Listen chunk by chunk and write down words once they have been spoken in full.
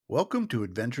Welcome to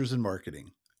Adventures in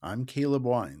Marketing. I'm Caleb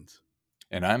Wines.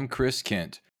 And I'm Chris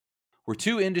Kent. We're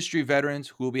two industry veterans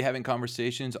who will be having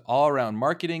conversations all around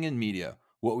marketing and media,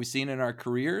 what we've seen in our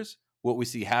careers, what we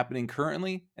see happening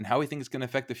currently, and how we think it's going to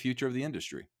affect the future of the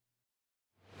industry.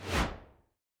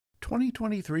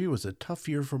 2023 was a tough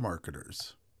year for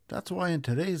marketers. That's why in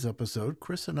today's episode,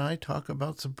 Chris and I talk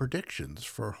about some predictions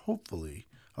for hopefully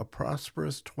a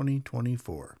prosperous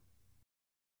 2024.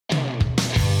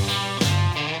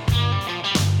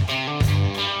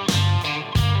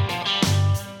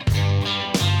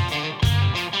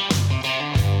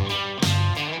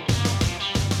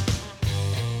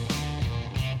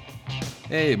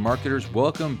 Hey, marketers,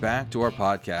 welcome back to our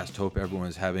podcast. Hope everyone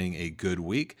is having a good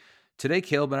week. Today,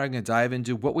 Caleb and I are going to dive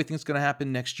into what we think is going to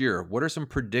happen next year. What are some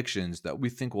predictions that we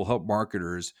think will help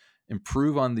marketers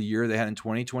improve on the year they had in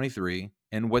 2023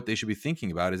 and what they should be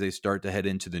thinking about as they start to head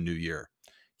into the new year?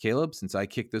 Caleb, since I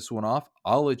kicked this one off,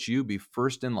 I'll let you be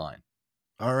first in line.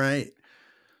 All right.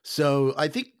 So I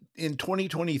think in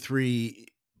 2023,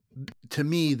 to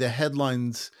me, the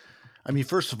headlines,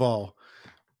 first of all,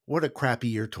 what a crappy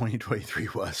year 2023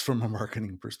 was from a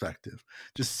marketing perspective.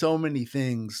 Just so many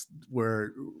things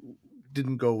where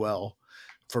didn't go well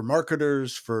for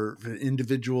marketers, for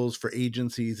individuals, for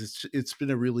agencies. It's been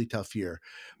a really tough year.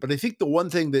 But I think the one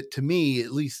thing that, to me,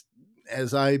 at least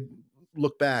as I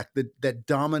look back, that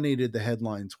dominated the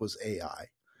headlines was AI.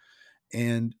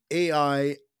 And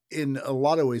AI, in a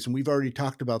lot of ways, and we've already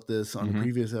talked about this on a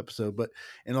previous episode, but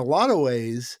in a lot of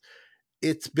ways,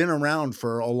 it's been around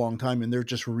for a long time, and they're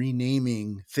just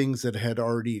renaming things that had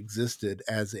already existed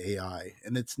as AI.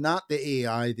 And it's not the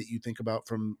AI that you think about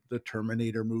from the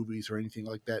Terminator movies or anything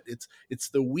like that. It's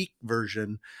the weak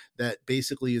version that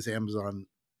basically is Amazon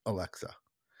Alexa.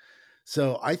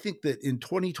 So I think that in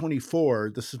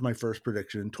 2024, this is my first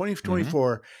prediction. In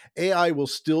 2024, AI will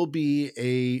still be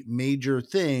a major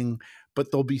thing, but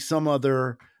there'll be some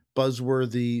other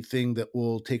buzzworthy thing that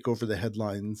will take over the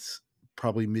headlines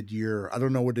probably mid-year. I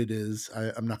don't know what it is.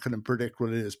 I'm not going to predict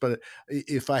what it is, but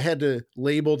if I had to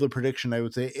label the prediction, I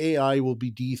would say AI will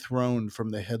be dethroned from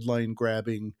the headline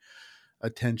grabbing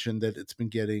attention that it's been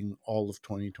getting all of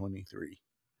 2023.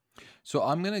 So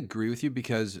I'm going to agree with you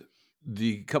because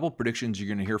the couple predictions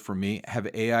you're going to hear from me have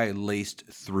AI laced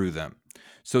through them.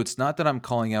 So it's not that I'm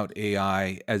calling out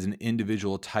AI as an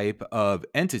individual type of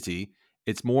entity.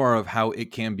 It's more of how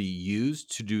it can be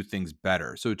used to do things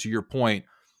better. So to your point,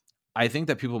 I think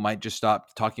that people might just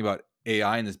stop talking about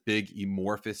AI in this big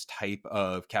amorphous type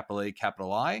of capital A,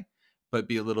 capital I, but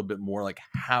be a little bit more like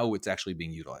how it's actually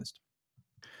being utilized.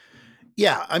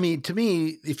 Yeah, to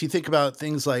me, if you think about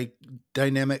things like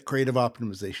dynamic creative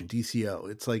optimization, DCO,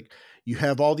 it's like you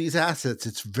have all these assets.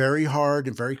 It's very hard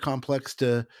and very complex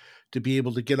to be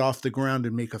able to get off the ground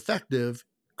and make effective.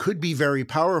 Could be very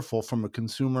powerful from a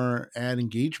consumer ad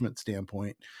engagement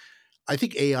standpoint. I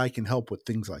think AI can help with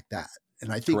things like that.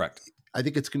 And Correct. I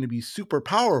think it's going to be super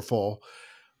powerful,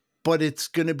 but it's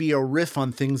going to be a riff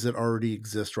on things that already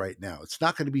exist right now. It's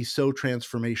not going to be so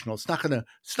transformational. It's not going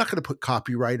to put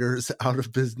copywriters out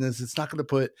of business. It's not going to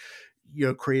put,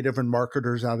 creative and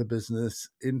marketers out of business.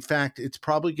 In fact, it's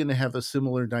probably going to have a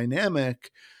similar dynamic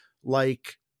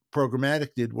like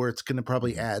programmatic did, where it's going to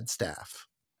probably add staff.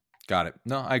 Got it.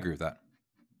 No, I agree with that.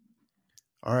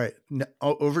 All right. Now,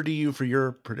 over to you for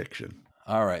your prediction.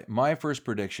 All right. My first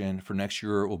prediction for next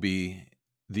year will be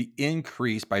the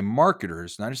increase by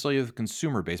marketers, not necessarily of the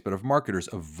consumer base, but of marketers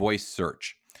of voice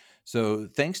search. So,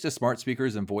 thanks to smart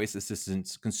speakers and voice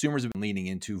assistants, consumers have been leaning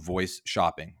into voice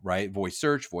shopping, right? Voice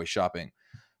search, voice shopping.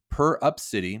 Per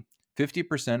UpCity,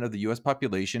 50% of the US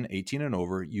population 18 and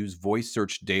over use voice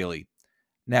search daily.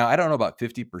 Now, I don't know about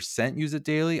 50% use it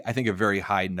daily. I think a very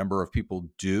high number of people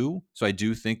do. So I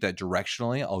do think that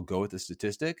directionally, I'll go with the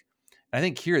statistic. And I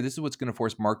think here, this is what's going to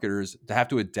force marketers to have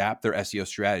to adapt their SEO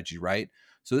strategy, right?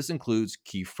 So this includes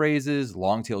key phrases,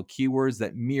 long tail keywords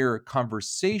that mirror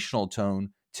conversational tone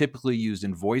typically used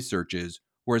in voice searches,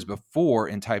 whereas before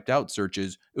in typed out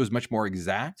searches, it was much more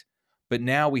exact. But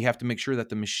now we have to make sure that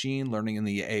the machine learning and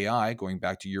the AI, going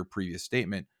back to your previous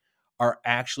statement, are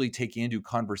actually taking into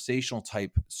conversational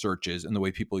type searches and the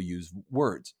way people use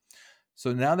words.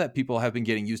 So now that people have been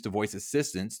getting used to voice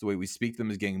assistants, the way we speak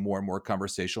them is getting more and more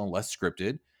conversational and less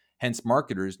scripted. Hence,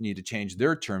 marketers need to change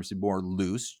their terms to be more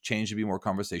loose, change to be more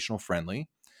conversational friendly.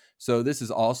 So this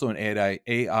is also an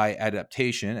AI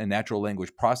adaptation, and natural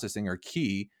language processing are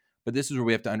key, but this is where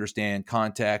we have to understand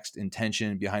context,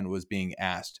 intention behind what was being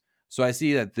asked. So I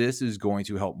see that this is going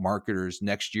to help marketers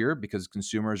next year because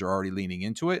consumers are already leaning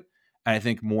into it. And I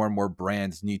think more and more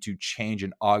brands need to change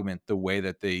and augment the way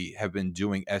that they have been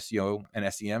doing SEO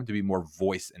and SEM to be more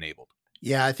voice enabled.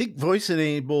 Yeah, I think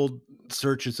voice-enabled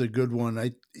search is a good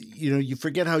one. You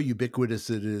forget how ubiquitous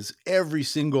it is. Every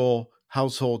single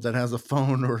household that has a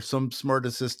phone or some smart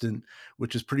assistant,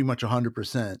 which is pretty much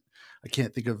 100%. I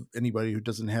can't think of anybody who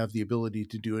doesn't have the ability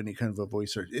to do any kind of a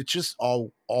voice search. It's just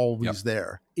always Yep.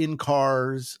 there in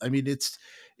cars. I mean, it's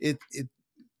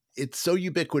so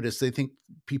ubiquitous. They think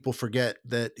people forget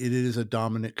that it is a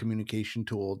dominant communication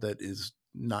tool that is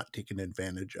not taken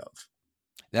advantage of.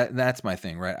 That's my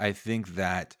thing, right? I think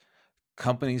that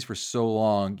companies for so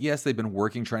long, yes, they've been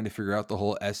working trying to figure out the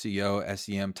whole SEO,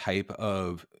 SEM type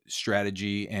of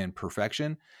strategy and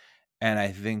perfection. And I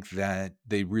think that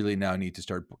they really now need to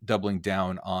start doubling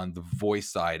down on the voice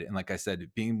side. And like I said,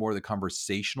 being more the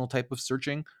conversational type of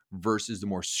searching versus the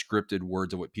more scripted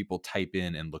words of what people type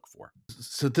in and look for.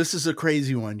 So this is a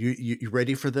crazy one. You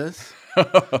ready for this?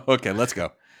 Okay, let's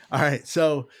go. All right.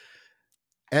 So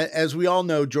as we all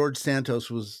know, George Santos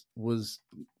was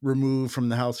removed from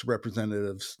the House of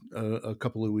Representatives a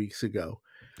couple of weeks ago.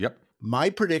 Yep. My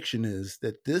prediction is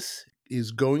that this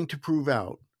is going to prove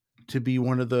out to be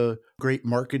one of the great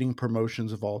marketing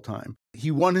promotions of all time.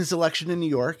 He won his election in New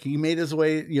York. He made his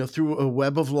way, through a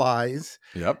web of lies.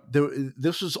 Yep.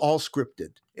 This was all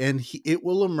scripted, and it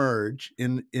will emerge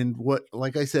in what,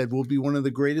 like I said, will be one of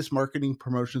the greatest marketing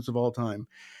promotions of all time,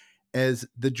 as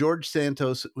the George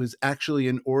Santos was actually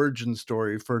an origin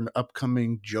story for an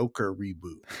upcoming Joker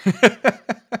reboot.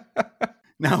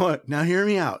 Now hear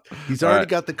me out. He's already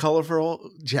got the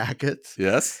colorful jackets.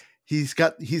 Yes. He's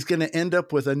going to end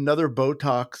up with another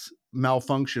Botox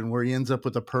malfunction where he ends up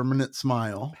with a permanent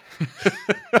smile.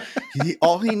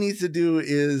 All he needs to do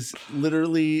is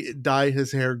literally dye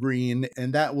his hair green,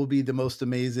 and that will be the most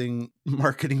amazing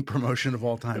marketing promotion of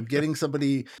all time. Getting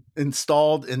somebody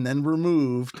installed and then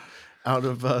removed out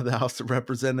of the House of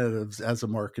Representatives as a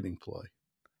marketing ploy.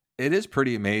 It is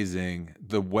pretty amazing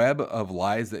the web of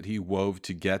lies that he wove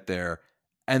to get there,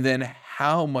 and then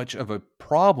how much of a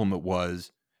problem it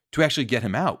was to actually get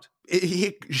him out.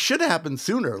 It should have happened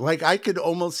sooner. Like, I could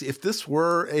almost, if this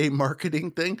were a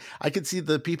marketing thing, I could see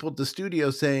the people at the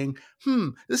studio saying,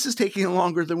 this is taking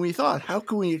longer than we thought. How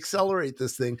can we accelerate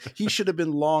this thing? He should have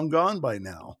been long gone by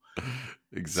now.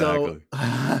 Exactly. So,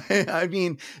 I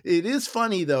mean, it is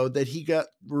funny, though, that he got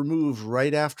removed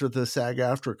right after the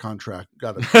SAG-AFTRA contract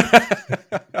got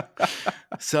approved.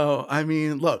 So, I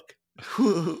mean, look,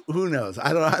 who knows?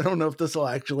 I don't know if this will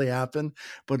actually happen,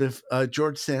 but if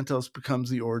George Santos becomes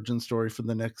the origin story for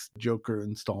the next Joker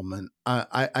installment,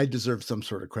 I deserve some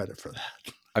sort of credit for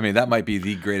that. I mean, that might be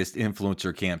the greatest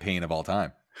influencer campaign of all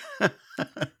time.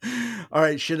 All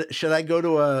right, should I go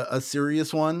to a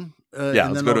serious one? Yeah,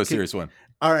 let's go to a serious one.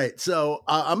 All right, so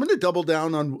I'm going to double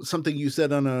down on something you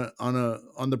said on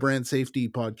the brand safety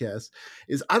podcast.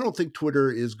 Is I don't think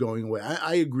Twitter is going away.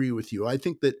 I agree with you. I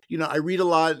think that I read a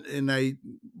lot and I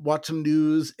watch some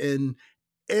news, and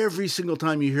every single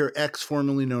time you hear X,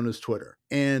 formerly known as Twitter,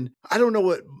 and I don't know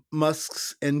what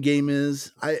Musk's end game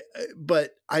is.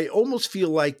 But I almost feel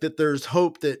like that there's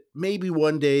hope that maybe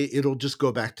one day it'll just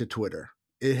go back to Twitter.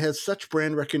 It has such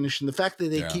brand recognition. The fact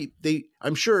that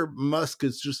I'm sure Musk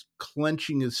is just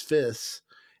clenching his fists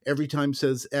every time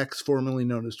says X, formerly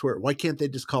known as Twitter. Why can't they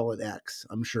just call it X?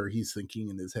 I'm sure he's thinking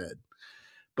in his head.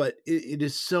 But it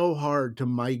is so hard to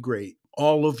migrate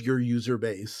all of your user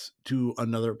base to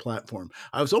another platform.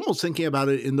 I was almost thinking about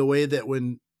it in the way that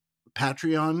when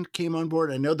Patreon came on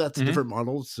board, I know that's a different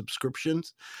model,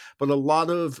 subscriptions, but a lot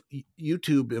of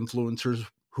YouTube influencers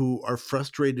who are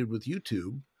frustrated with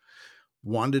YouTube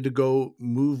wanted to go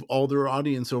move all their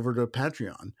audience over to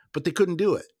Patreon, but they couldn't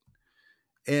do it.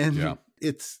 And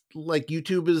it's like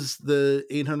YouTube is the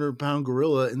 800-pound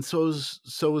gorilla, and so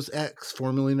is X,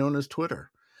 formerly known as Twitter.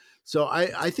 So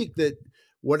I think that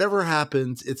whatever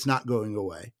happens, it's not going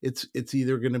away. It's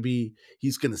either going to be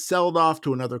he's going to sell it off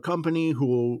to another company who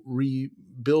will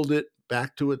rebuild it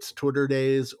back to its Twitter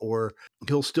days, or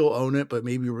he'll still own it, but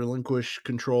maybe relinquish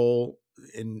control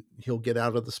and he'll get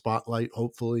out of the spotlight,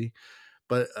 hopefully.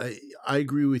 But I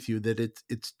agree with you that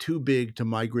it's too big to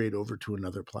migrate over to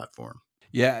another platform.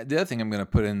 Yeah, the other thing I'm going to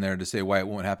put in there to say why it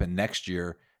won't happen next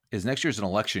year is next year's an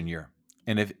election year.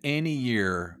 And if any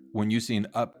year when you see an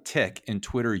uptick in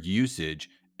Twitter usage,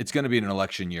 it's going to be an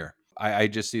election year. I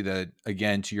just see that,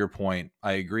 again, to your point,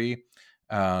 I agree.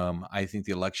 I think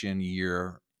the election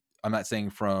year, I'm not saying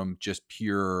from just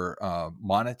pure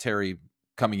monetary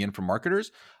coming in from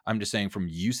marketers. I'm just saying from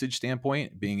usage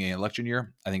standpoint, being an election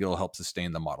year, I think it'll help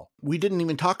sustain the model. We didn't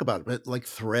even talk about it, but like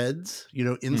Threads,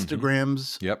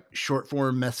 Instagram's short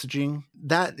form messaging,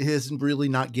 that has really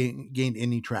not gained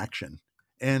any traction.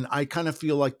 And I kind of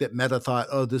feel like that Meta thought,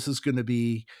 oh, this is going to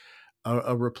be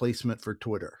a replacement for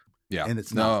Twitter. Yeah. and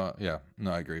it's not. No, yeah.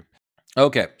 No, I agree.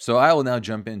 Okay. So I will now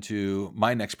jump into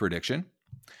my next prediction.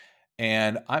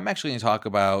 And I'm actually going to talk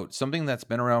about something that's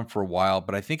been around for a while,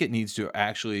 but I think it needs to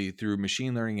actually, through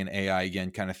machine learning and AI,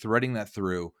 again, kind of threading that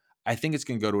through. I think it's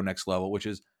going to go to a next level, which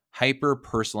is hyper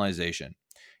personalization.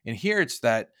 And here it's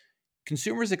that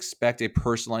consumers expect a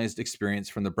personalized experience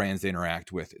from the brands they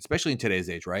interact with, especially in today's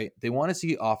age, right? They want to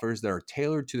see offers that are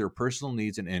tailored to their personal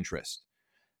needs and interests.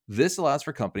 This allows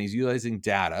for companies utilizing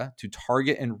data to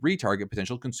target and retarget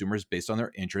potential consumers based on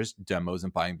their interests, demos,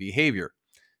 and buying behavior.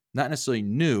 Not necessarily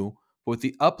new, but with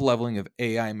the up leveling of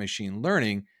AI and machine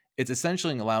learning, it's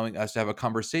essentially allowing us to have a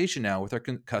conversation now with our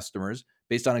customers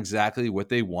based on exactly what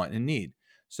they want and need.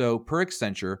 So, per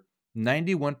Accenture,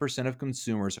 91% of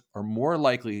consumers are more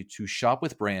likely to shop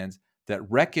with brands that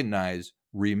recognize,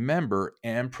 remember,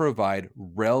 and provide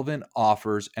relevant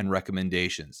offers and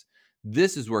recommendations.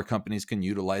 This is where companies can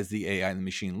utilize the AI and the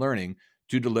machine learning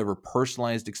to deliver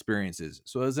personalized experiences.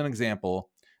 So, as an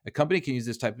example, a company can use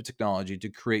this type of technology to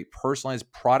create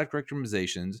personalized product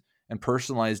recommendations and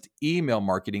personalized email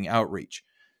marketing outreach.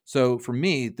 So for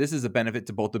me, this is a benefit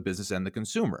to both the business and the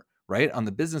consumer, right? On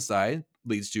the business side,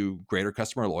 leads to greater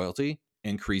customer loyalty,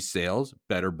 increased sales,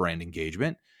 better brand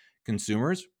engagement.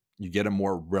 Consumers, you get a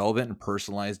more relevant and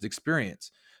personalized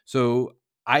experience. So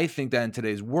I think that in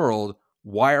today's world,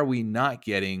 why are we not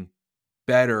getting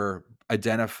better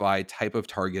identified type of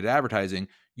targeted advertising?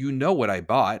 You know what I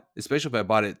bought, especially if I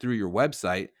bought it through your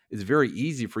website. It's very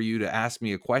easy for you to ask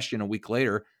me a question a week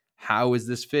later. How is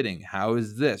this fitting? How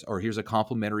is this? Or here's a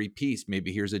complimentary piece.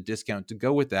 Maybe here's a discount to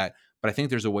go with that. But I think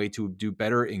there's a way to do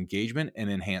better engagement and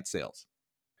enhance sales.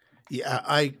 Yeah,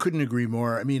 I couldn't agree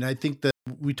more. I mean, I think that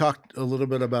we talked a little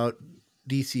bit about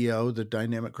DCO, the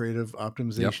dynamic creative Yep.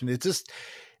 optimization.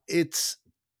 It's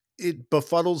it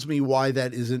befuddles me why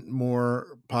that isn't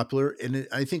more popular. And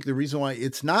I think the reason why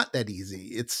it's not that easy,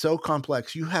 it's so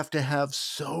complex. You have to have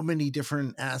so many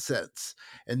different assets,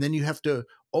 and then you have to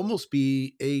almost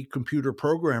be a computer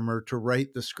programmer to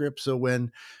write the script. So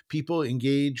when people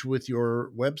engage with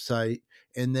your website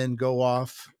and then go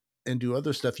off and do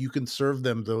other stuff, you can serve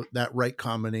them that right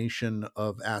combination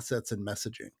of assets and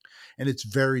messaging. And it's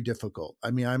very difficult.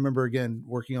 I mean, I remember again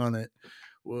working on it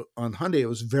on Hyundai, it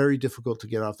was very difficult to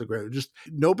get off the ground. Just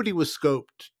nobody was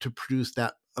scoped to produce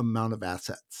that amount of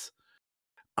assets.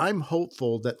 I'm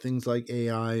hopeful that things like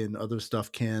AI and other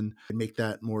stuff can make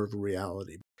that more of a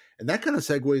reality. And that kind of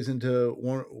segues into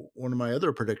one of my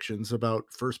other predictions about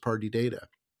first party data.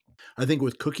 I think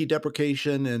with cookie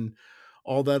deprecation and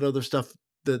all that other stuff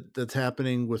that's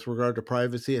happening with regard to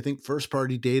privacy, I think first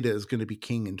party data is going to be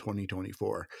king in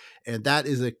 2024. And that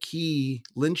is a key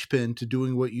linchpin to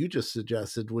doing what you just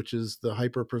suggested, which is the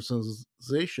hyper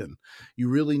personalization. You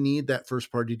really need that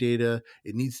first party data.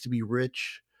 It needs to be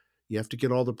rich. You have to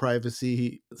get all the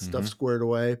privacy stuff squared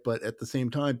away. But at the same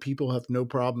time, people have no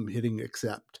problem hitting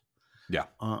accept Yeah.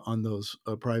 on those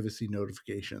privacy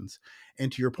notifications.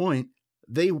 And to your point,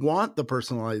 they want the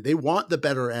personalized, they want the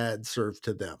better ads served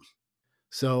to them.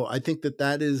 So I think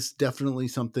that is definitely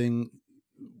something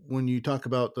when you talk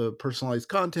about the personalized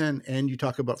content and you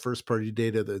talk about first party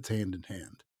data that's hand in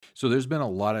hand. So there's been a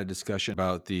lot of discussion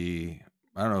about I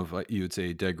don't know if you would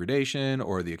say degradation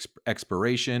or the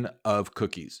expiration of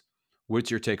cookies.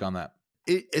 What's your take on that?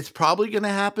 It's probably going to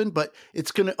happen, but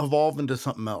it's going to evolve into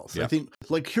something else. I Yeah. think,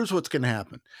 like, here's what's going to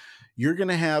happen. You're going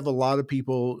to have a lot of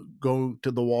people go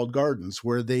to the walled gardens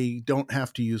where they don't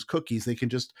have to use cookies. They can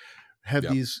just have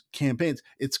Yep. these campaigns.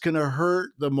 It's going to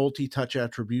hurt the multi-touch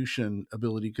attribution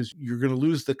ability because you're going to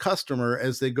lose the customer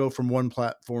as they go from one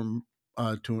platform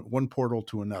to one portal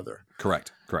to another.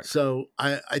 Correct. So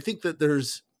I think that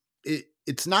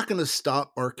it's not going to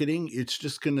stop marketing. It's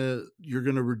just you're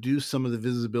going to reduce some of the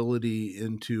visibility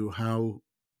into how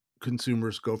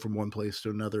consumers go from one place to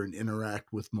another and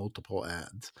interact with multiple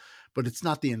ads. But it's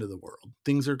not the end of the world.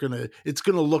 It's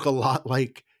going to look a lot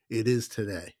like it is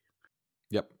today.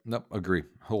 Yep. Nope. Agree.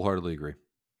 Wholeheartedly agree.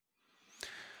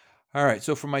 All right.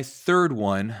 So for my third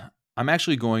one, I'm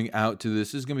actually going out to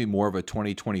this is going to be more of a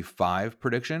 2025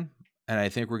 prediction. And I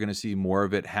think we're going to see more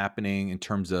of it happening in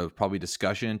terms of probably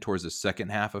discussion towards the second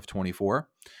half of 24.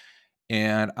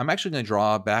 And I'm actually going to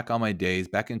draw back on my days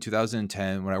back in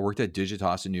 2010 when I worked at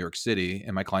Digitas in New York City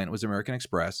and my client was American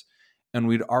Express. And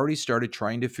we'd already started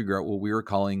trying to figure out what we were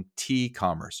calling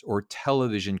T-commerce or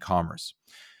television commerce.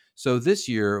 So this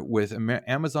year, with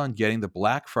Amazon getting the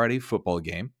Black Friday football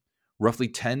game, roughly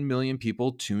 10 million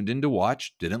people tuned in to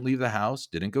watch, didn't leave the house,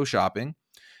 didn't go shopping.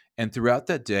 And throughout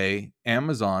that day,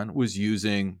 Amazon was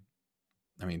using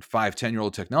 5,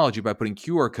 10-year-old technology by putting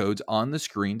QR codes on the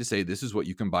screen to say, this is what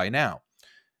you can buy now.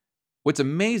 What's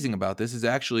amazing about this is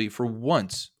actually, for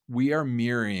once, we are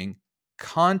mirroring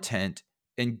content,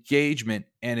 engagement,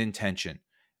 and intention.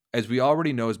 As we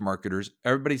already know as marketers,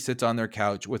 everybody sits on their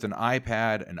couch with an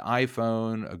iPad, an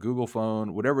iPhone, a Google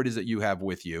phone, whatever it is that you have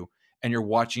with you, and you're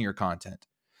watching your content.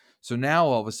 So now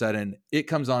all of a sudden it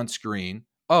comes on screen.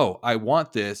 Oh, I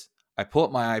want this. I pull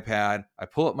up my iPad, I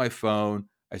pull up my phone,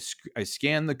 I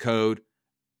scan the code,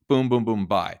 boom, boom, boom,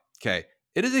 buy. Okay.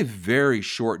 It is a very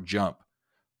short jump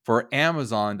for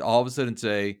Amazon to all of a sudden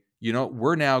say,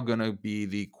 we're now going to be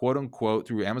the quote unquote,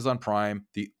 through Amazon Prime,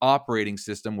 the operating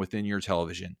system within your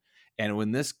television. And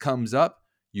when this comes up,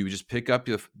 you just pick up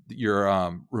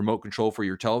your remote control for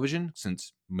your television,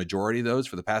 since majority of those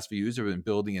for the past few years have been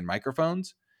building in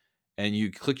microphones. And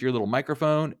you click your little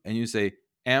microphone and you say,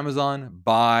 Amazon,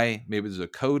 buy. Maybe there's a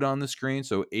code on the screen.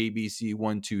 So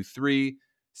ABC123,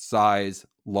 size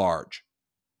large.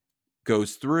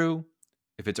 Goes through.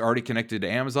 If it's already connected to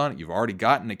Amazon, you've already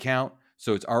got an account.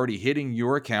 So it's already hitting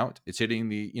your account. It's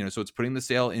hitting so it's putting the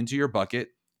sale into your bucket,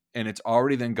 and it's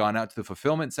already then gone out to the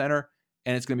fulfillment center,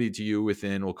 and it's going to be to you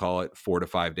within, we'll call it 4 to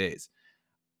 5 days.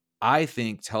 I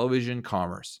think television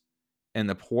commerce and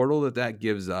the portal that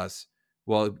gives us,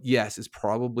 well, yes, it's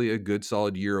probably a good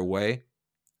solid year away.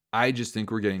 I just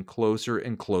think we're getting closer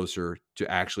and closer to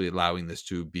actually allowing this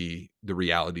to be the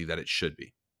reality that it should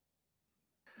be.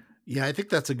 Yeah, I think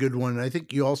that's a good one. I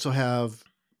think you also have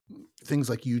things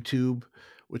like YouTube,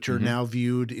 which are now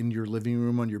viewed in your living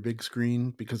room on your big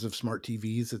screen because of smart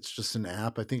TVs. It's just an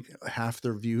app. I think half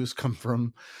their views come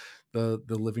from the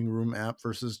living room app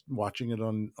versus watching it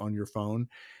on your phone.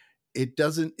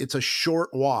 It's a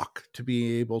short walk to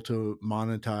be able to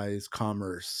monetize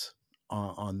commerce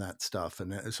on that stuff.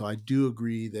 And so I do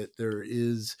agree that there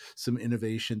is some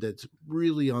innovation that's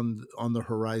really on the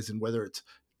horizon, whether it's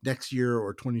next year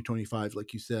or 2025,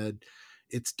 like you said.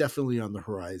 It's definitely on the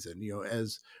horizon,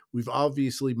 as we've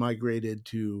obviously migrated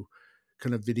to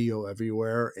kind of video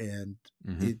everywhere, and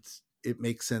it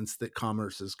makes sense that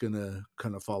commerce is going to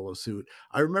kind of follow suit.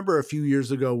 I remember a few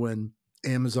years ago when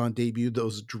Amazon debuted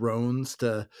those drones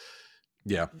to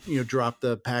drop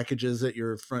the packages at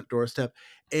your front doorstep.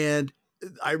 And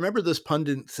I remember this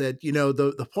pundit said,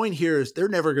 the point here is they're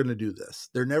never going to do this.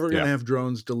 They're never going to have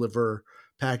drones deliver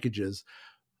packages.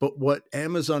 But what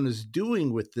Amazon is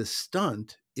doing with this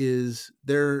stunt is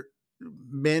they're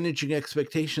managing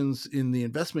expectations in the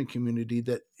investment community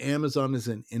that Amazon is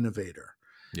an innovator.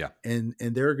 Yeah. And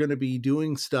they're going to be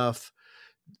doing stuff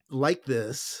like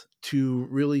this to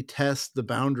really test the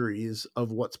boundaries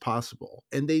of what's possible.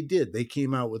 And they did. They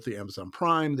came out with the Amazon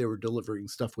Prime. They were delivering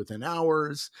stuff within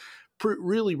hours,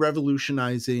 really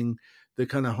revolutionizing the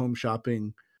kind of home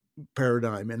shopping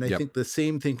paradigm. And I think the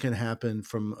same thing can happen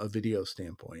from a video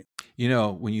standpoint.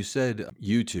 When you said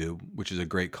YouTube, which is a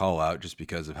great call out just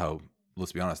because of how,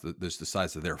 let's be honest, there's the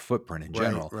size of their footprint in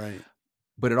general. Right.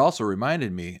 But it also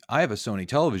reminded me, I have a Sony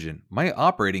television. My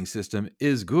operating system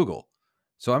is Google.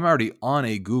 So I'm already on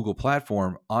a Google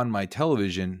platform on my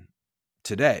television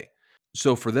today.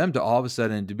 So for them to all of a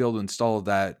sudden to be able to install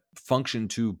that function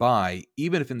to buy,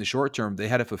 even if in the short term they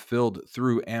had it fulfilled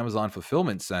through Amazon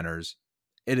fulfillment centers,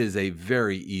 it is a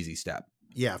very easy step.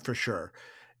 Yeah, for sure.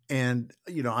 And,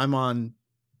 I'm on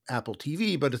Apple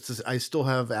TV, but I still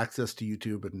have access to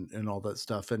YouTube and all that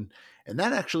stuff. And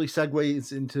that actually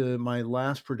segues into my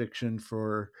last prediction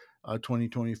for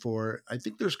 2024. I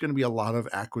think there's going to be a lot of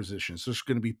acquisitions. There's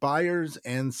going to be buyers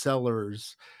and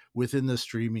sellers within the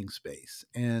streaming space.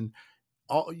 And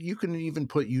you can even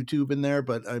put YouTube in there,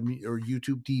 but or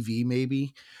YouTube TV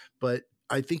maybe. But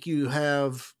I think you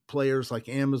have players like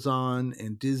Amazon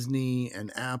and Disney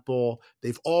and Apple.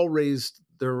 They've all raised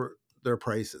their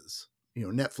prices,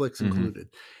 Netflix included.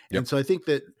 And so I think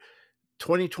that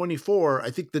 2024, I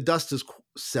think the dust is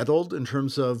settled in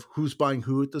terms of who's buying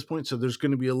who at this point. So there's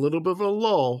going to be a little bit of a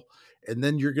lull, and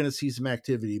then you're going to see some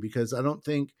activity, because I don't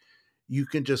think you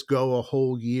can just go a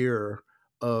whole year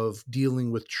of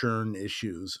dealing with churn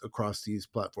issues across these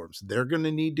platforms. They're going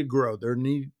to need to grow. They're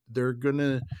going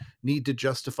to need to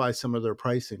justify some of their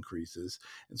price increases.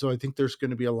 And so I think there's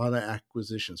going to be a lot of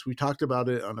acquisitions. We talked about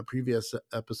it on a previous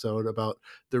episode about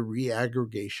the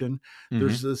reaggregation.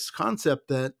 There's this concept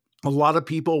that a lot of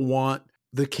people want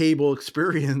the cable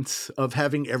experience of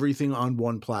having everything on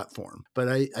one platform. But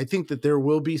I think that there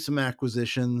will be some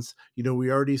acquisitions.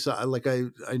 We already saw, like I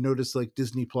noticed, like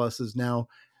Disney Plus is now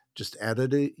just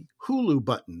added a Hulu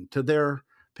button to their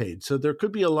page. So there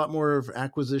could be a lot more of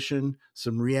acquisition,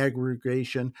 some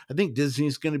reaggregation. I think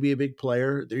Disney's going to be a big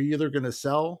player. They're either going to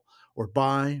sell or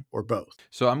buy or both.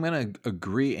 So I'm going to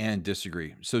agree and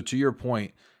disagree. So to your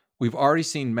point, we've already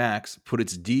seen Max put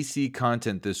its DC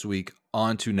content this week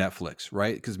onto Netflix,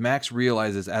 right? Because Max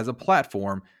realizes as a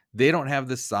platform, they don't have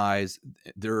the size.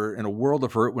 They're in a world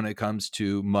of hurt when it comes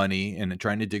to money and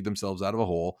trying to dig themselves out of a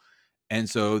hole. And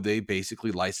so they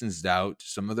basically licensed out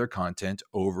some of their content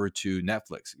over to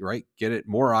Netflix, right? Get it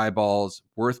more eyeballs,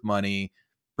 worth money,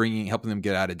 helping them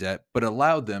get out of debt, but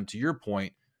allowed them, to your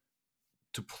point,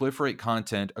 to proliferate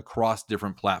content across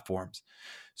different platforms.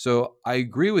 So I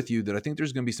agree with you that I think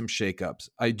there's going to be some shakeups.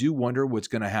 I do wonder what's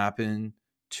going to happen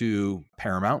to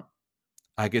Paramount.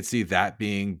 I could see that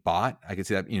being bought. I could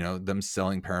see that, them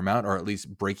selling Paramount, or at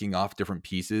least breaking off different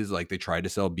pieces. Like they tried to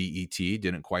sell BET,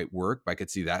 didn't quite work, but I could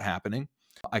see that happening.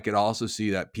 I could also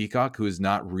see that Peacock, who has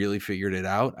not really figured it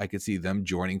out, I could see them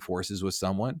joining forces with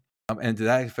someone. And to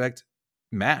that effect,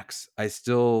 Max, I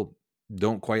still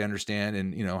don't quite understand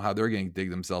and how they're going to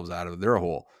dig themselves out of their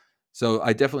hole. So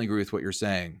I definitely agree with what you're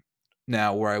saying.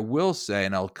 Now, where I will say,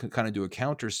 and I'll kind of do a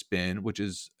counter spin, which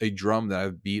is a drum that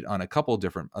I've beat on a couple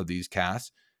different of these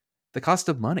casts, the cost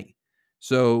of money.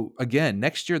 So again,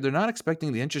 next year, they're not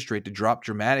expecting the interest rate to drop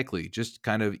dramatically, just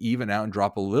kind of even out and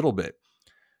drop a little bit.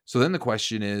 So then the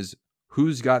question is,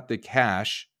 who's got the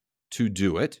cash to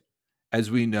do it? As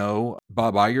we know,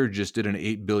 Bob Iger just did an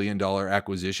 $8 billion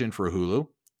acquisition for Hulu,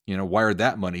 wired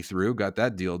that money through, got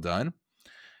that deal done.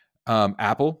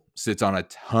 Apple sits on a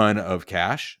ton of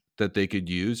cash that they could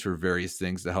use for various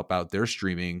things to help out their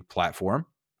streaming platform.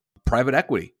 Private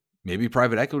equity, maybe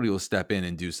private equity will step in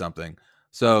and do something.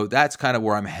 So that's kind of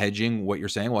where I'm hedging what you're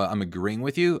saying. Well, I'm agreeing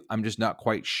with you. I'm just not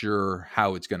quite sure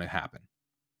how it's going to happen.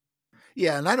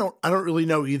 Yeah, and I don't really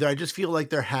know either. I just feel like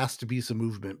there has to be some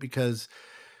movement because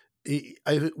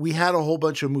we had a whole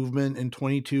bunch of movement in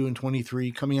 22 and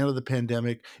 23 coming out of the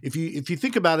pandemic. If you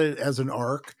think about it as an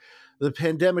arc, the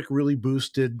pandemic really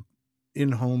boosted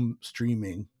in-home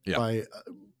streaming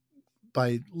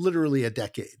by literally a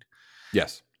decade.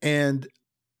 Yes. And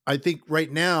I think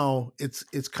right now it's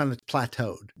kind of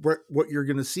plateaued. What you're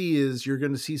going to see is you're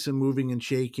going to see some moving and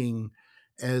shaking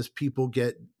as people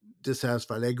get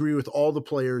dissatisfied. I agree with all the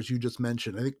players you just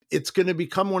mentioned. I think it's going to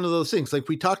become one of those things. Like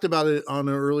we talked about it on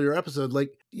an earlier episode. Like,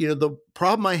 the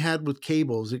problem I had with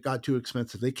cable is it got too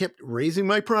expensive. They kept raising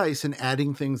my price and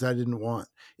adding things I didn't want.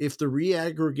 If the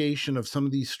reaggregation of some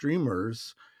of these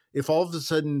streamers, if all of a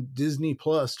sudden Disney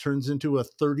Plus turns into a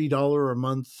 $30 a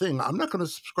month thing, I'm not going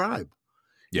to subscribe.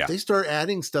 Yeah. If they start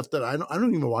adding stuff that I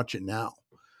don't even watch it now.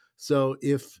 So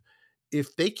if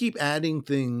they keep adding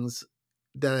things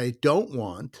that I don't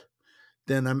want,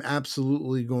 then I'm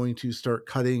absolutely going to start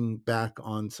cutting back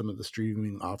on some of the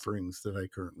streaming offerings that I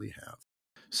currently have.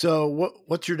 So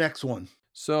what's your next one?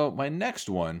 So my next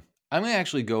one, I'm going to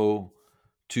actually go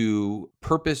to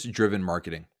purpose-driven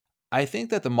marketing. I think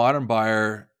that the modern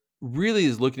buyer really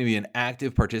is looking to be an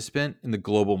active participant in the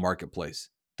global marketplace.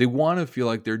 They want to feel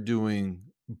like they're doing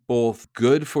both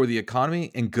good for the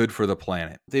economy and good for the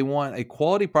planet. They want a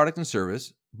quality product and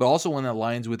service, but also one that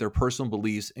aligns with their personal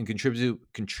beliefs and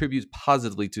contributes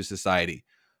positively to society.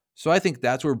 So I think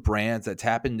that's where brands that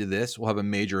tap into this will have a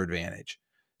major advantage.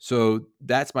 So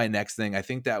that's my next thing. I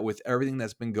think that with everything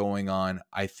that's been going on,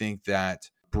 I think that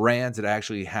brands that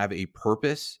actually have a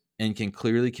purpose and can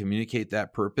clearly communicate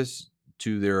that purpose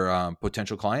to their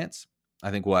potential clients, I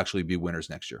think will actually be winners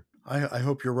next year. I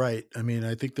hope you're right. I mean,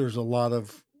 I think there's a lot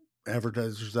of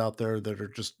advertisers out there that are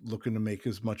just looking to make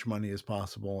as much money as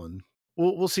possible, and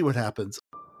we'll see what happens.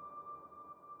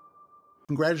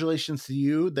 Congratulations to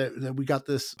you that we got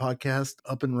this podcast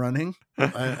up and running.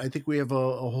 I think we have a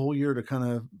whole year to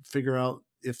kind of figure out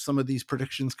if some of these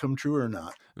predictions come true or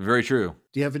not. Very true.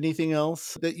 Do you have anything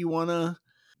else that you want to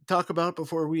talk about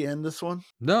before we end this one?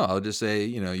 No, I'll just say,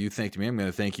 you thanked me. I'm going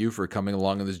to thank you for coming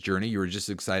along on this journey. You were just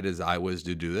as excited as I was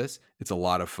to do this. It's a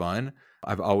lot of fun.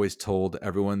 I've always told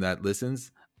everyone that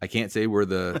listens, I can't say we're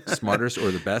the smartest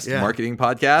or the best marketing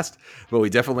podcast, but we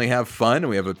definitely have fun and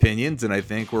we have opinions. And I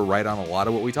think we're right on a lot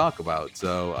of what we talk about.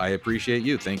 So I appreciate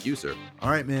you. Thank you, sir. All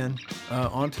right, man.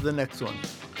 On to the next one.